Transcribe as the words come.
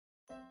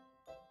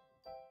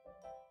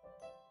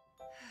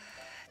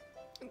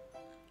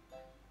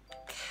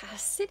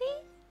Cassidy?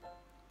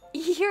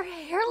 Your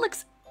hair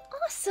looks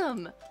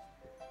awesome!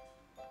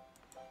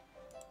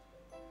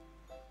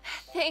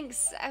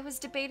 Thanks. I was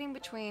debating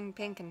between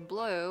pink and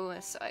blue,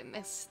 so I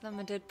mixed them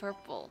and did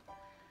purple.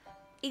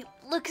 It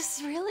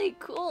looks really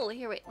cool.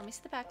 Here, wait, let me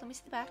see the back, let me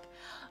see the back.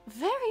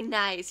 Very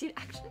nice. You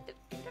actually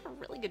did a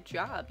really good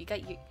job. You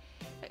got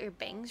your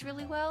bangs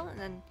really well, and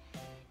then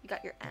you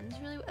got your ends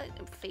really well.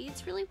 It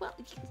fades really well.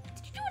 Did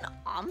you do an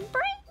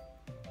ombre?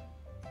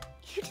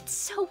 You did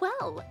so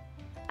well.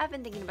 I've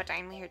been thinking about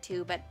dyeing my hair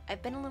too, but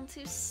I've been a little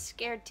too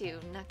scared to,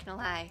 not gonna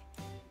lie.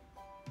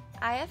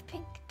 I have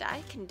pink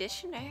dye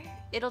conditioner.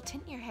 It'll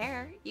tint your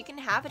hair. You can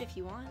have it if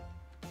you want.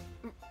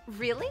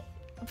 Really?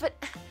 But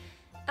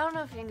I don't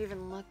know if it'd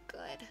even look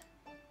good.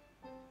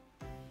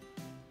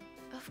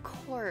 Of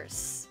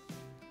course.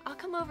 I'll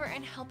come over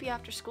and help you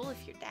after school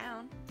if you're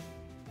down.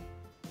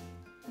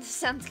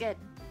 Sounds good.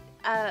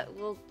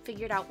 We'll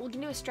figure it out. We'll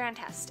do a strand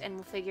test and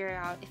we'll figure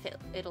out if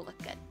it'll look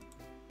good.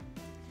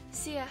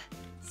 See ya.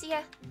 See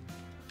ya.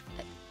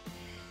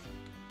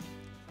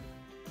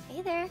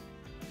 Hey there.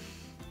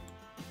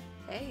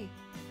 Hey.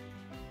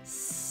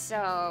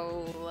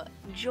 So,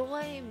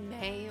 Joy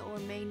may or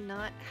may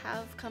not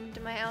have come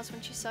to my house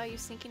when she saw you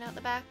sneaking out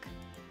the back.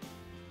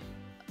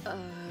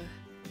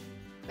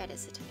 Red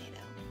as a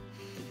tomato.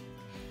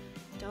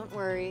 Don't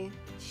worry,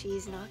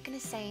 she's not gonna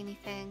say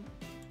anything.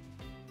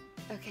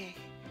 Okay,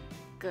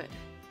 good.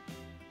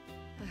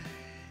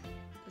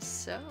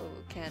 So,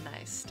 can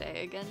I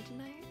stay again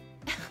tonight?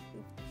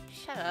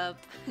 Shut up.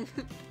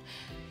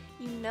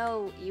 You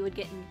know you would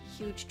get in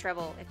huge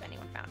trouble if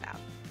anyone found out.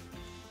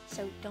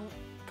 So don't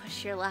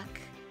push your luck,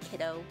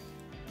 kiddo.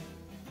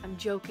 I'm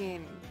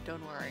joking,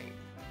 don't worry.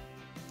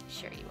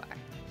 Sure you are.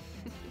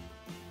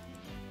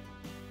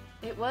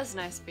 It was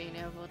nice being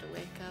able to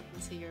wake up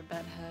and see your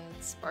bedhead,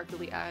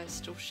 sparkly eyes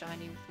still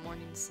shining with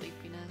morning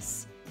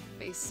sleepiness,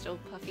 face still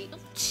puffy. Oh,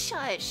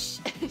 shush!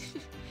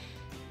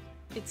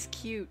 It's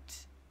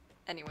cute.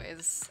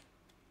 Anyways,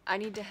 I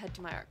need to head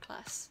to my art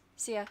class.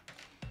 See ya.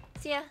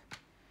 See ya.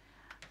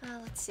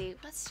 Let's see,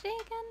 what's today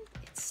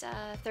again? It's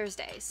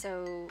Thursday,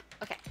 so,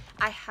 okay.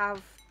 I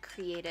have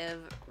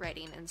creative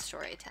writing and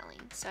storytelling,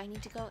 so I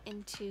need to go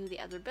into the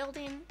other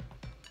building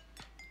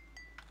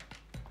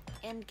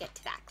and get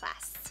to that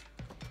class.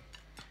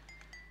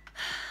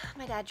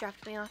 My dad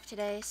dropped me off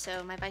today,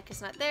 so my bike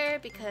is not there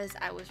because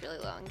I was really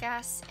low on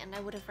gas, and I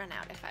would have run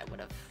out if I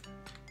would have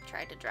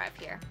tried to drive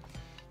here.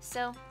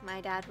 So my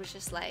dad was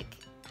just like,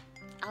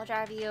 I'll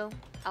drive you,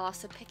 I'll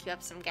also pick you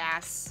up some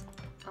gas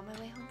on my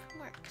way home from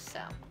work, so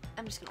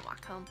I'm just gonna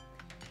walk home.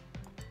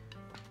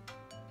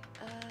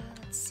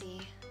 Let's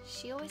see.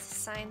 She always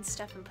assigns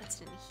stuff and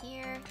puts it in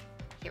here.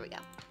 Here we go.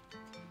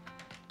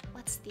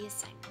 What's the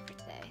assignment for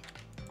today?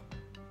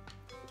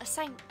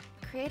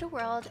 Create a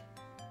world.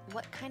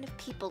 What kind of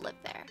people live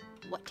there?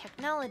 What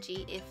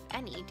technology, if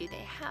any, do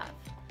they have?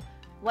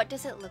 What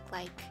does it look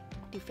like?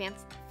 Do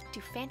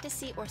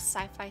fantasy or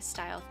sci-fi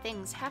style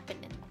things happen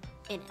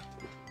in it?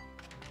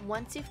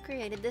 Once you've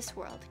created this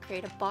world,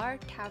 create a bar,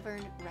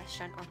 tavern,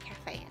 restaurant, or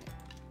cafe in it.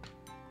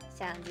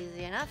 Sounds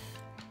easy enough.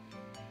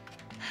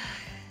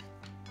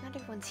 Not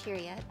everyone's here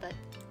yet, but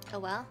oh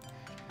well.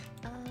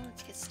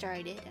 Let's get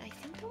started. I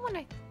think I want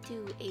to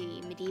do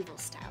a medieval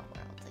style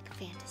world, like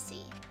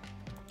fantasy.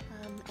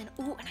 And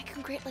I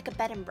can create like a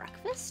bed and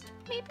breakfast,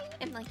 maybe?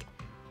 And like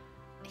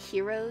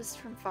heroes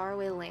from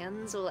faraway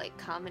lands will like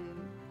come,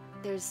 and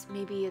there's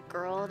maybe a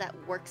girl that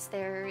works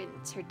there and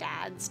it's her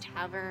dad's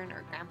tavern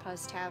or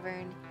grandpa's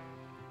tavern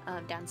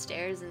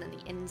downstairs, and then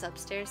the inn's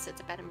upstairs, so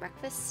it's a bed and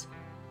breakfast.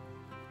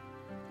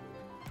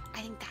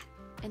 I think that.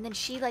 And then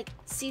she like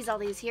sees all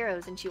these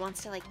heroes and she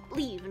wants to like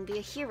leave and be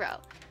a hero.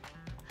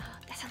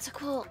 That sounds so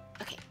cool.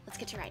 Okay, let's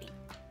get to writing.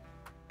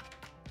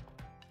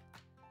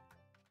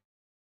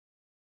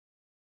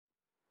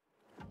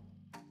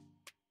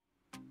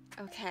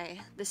 Okay,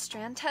 the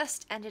strand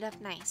test ended up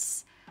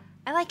nice.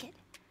 I like it.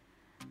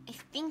 I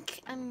think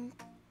I'm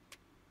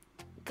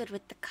good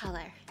with the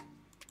color.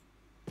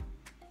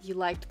 You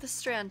liked the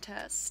strand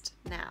test.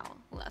 Now,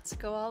 let's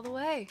go all the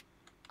way.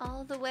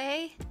 All the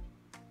way?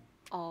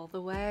 All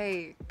the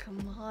way.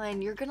 Come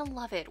on, you're gonna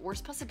love it.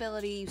 Worst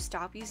possibility, you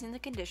stop using the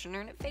conditioner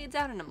and it fades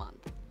out in a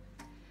month.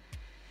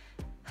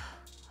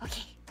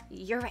 Okay,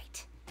 you're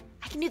right.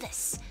 I can do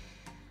this.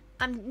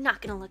 I'm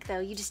not gonna look though,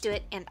 you just do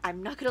it, and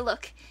I'm not gonna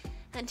look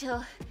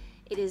until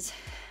it has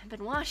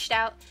been washed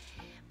out,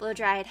 blow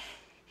dried,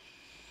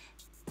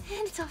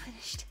 and it's all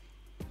finished.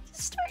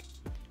 Start.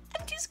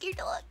 I'm too scared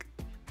to look.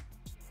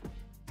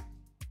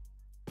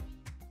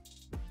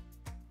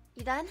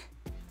 You done?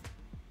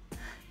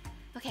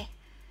 Okay,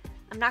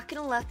 I'm not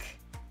gonna look.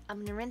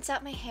 I'm gonna rinse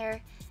out my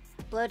hair,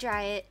 blow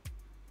dry it,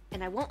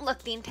 and I won't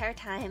look the entire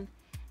time,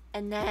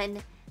 and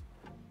then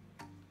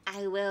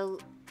I will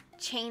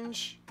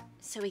change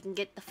so we can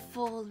get the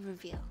full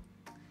reveal.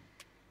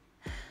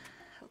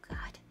 Oh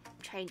god, I'm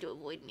trying to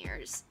avoid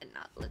mirrors and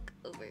not look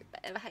over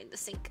behind the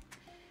sink.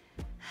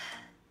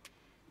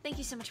 Thank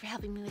you so much for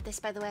helping me with this,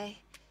 by the way.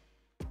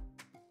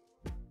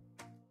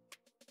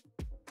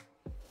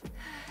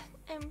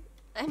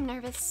 I'm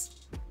nervous.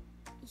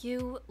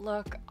 You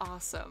look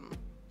awesome.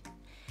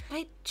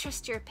 I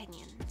trust your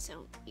opinion,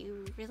 so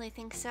you really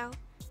think so?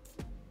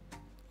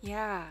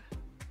 Yeah.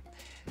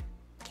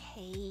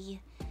 Okay.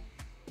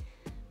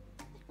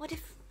 What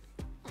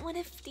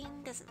if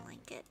Dean doesn't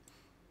like it?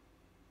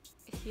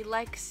 He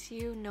likes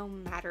you no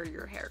matter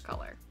your hair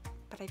color,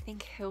 but I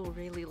think he'll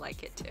really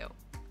like it too.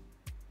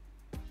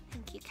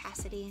 Thank you,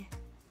 Cassidy.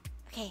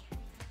 Okay,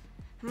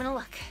 I'm gonna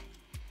look.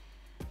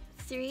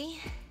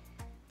 3,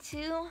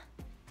 2.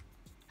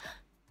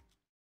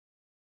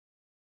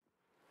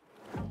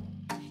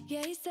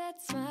 Yeah, he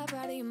sets my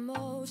body in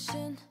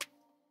motion.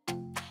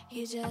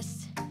 He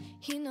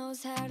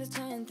knows how to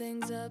turn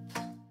things up.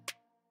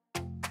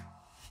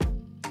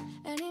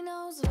 And he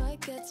knows what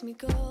gets me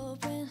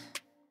going.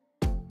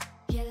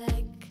 Yeah,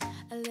 like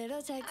a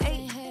little text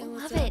saying, hey,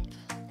 what's love it.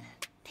 up?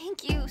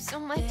 Thank you so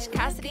much,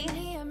 Cassidy. Look at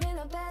me, I'm in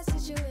a bad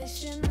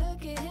situation.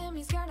 Look at him,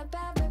 he's got a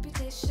bad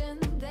reputation.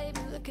 They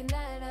be looking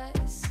at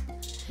us,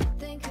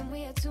 thinking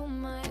we are too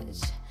much.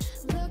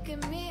 Look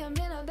at me, I'm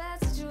in a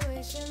bad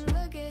situation.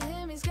 Look at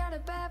him, he's got a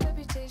bad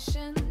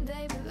reputation.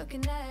 They be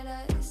looking at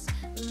us.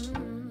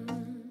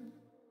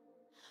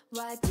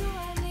 Why do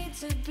I need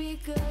to be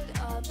good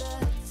all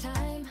the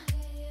time?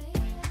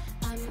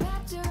 I'm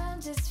wrapped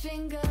around his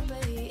finger,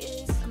 but he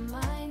is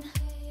mine.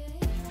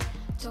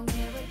 Don't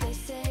care what they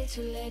say,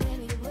 too late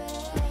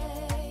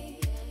anyway.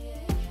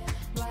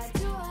 Why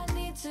do I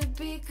need to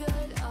be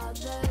good all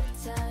the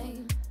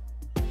time?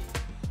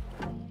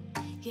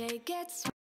 Yeah, it gets